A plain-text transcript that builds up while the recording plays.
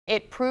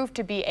it proved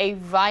to be a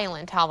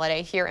violent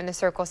holiday here in the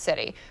Circle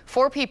City.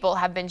 4 people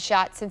have been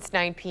shot since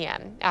 9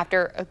 p.m.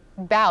 After a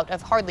bout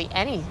of hardly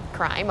any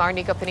crime, our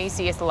Nico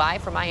Panisi is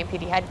live from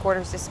IMPD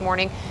headquarters this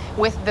morning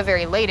with the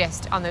very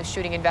latest on those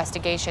shooting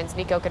investigations.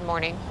 Nico, good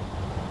morning.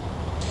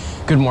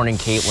 Good morning,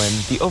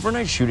 Caitlin. The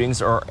overnight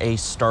shootings are a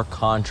stark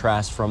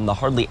contrast from the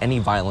hardly any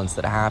violence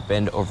that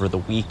happened over the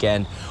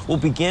weekend. We'll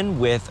begin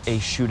with a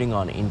shooting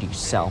on Indy's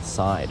south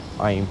side.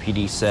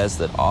 IMPD says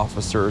that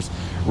officers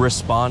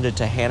responded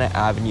to Hannah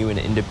Avenue and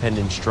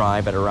Independence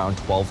Drive at around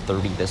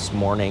 12:30 this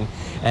morning.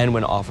 And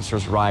when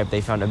officers arrived,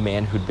 they found a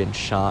man who'd been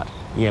shot.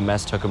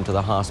 EMS took him to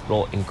the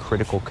hospital in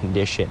critical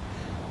condition.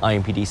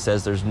 IMPD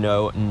says there's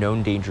no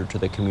known danger to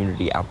the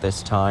community at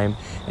this time,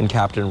 and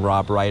Captain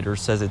Rob Ryder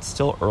says it's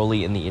still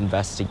early in the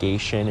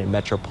investigation and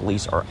Metro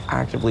Police are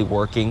actively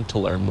working to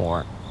learn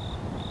more.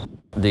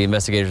 The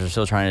investigators are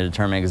still trying to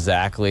determine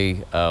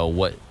exactly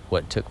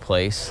what took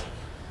place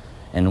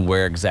and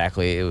where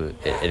exactly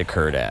it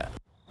occurred at.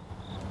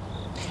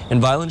 And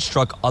violence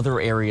struck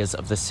other areas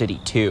of the city,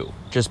 too.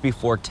 Just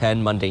before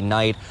 10 Monday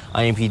night,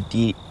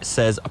 IMPD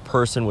says a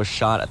person was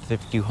shot at the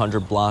 5200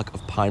 block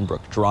of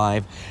Pinebrook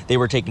Drive. They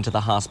were taken to the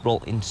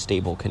hospital in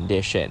stable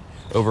condition.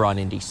 Over on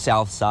Indy's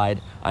south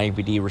side,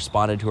 IMPD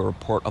responded to a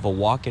report of a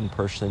walk-in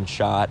person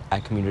shot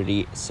at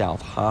Community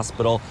South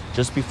Hospital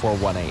just before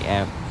 1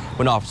 a.m.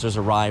 When officers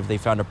arrived, they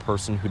found a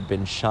person who'd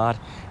been shot,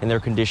 and their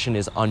condition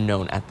is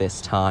unknown at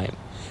this time.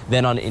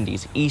 Then on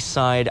Indy's east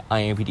side,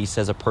 IMPD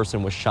says a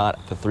person was shot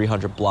at the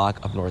 300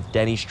 block of North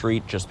Denny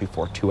Street just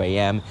before 2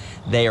 a.m.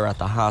 They are at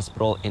the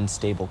hospital in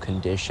stable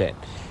condition.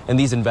 And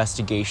these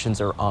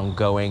investigations are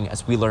ongoing.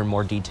 As we learn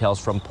more details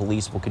from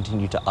police, we'll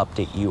continue to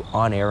update you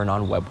on air and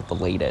on web with the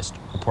latest.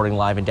 Reporting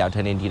live in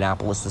downtown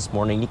Indianapolis this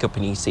morning, Nico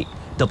Panisi,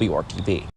 WRTV.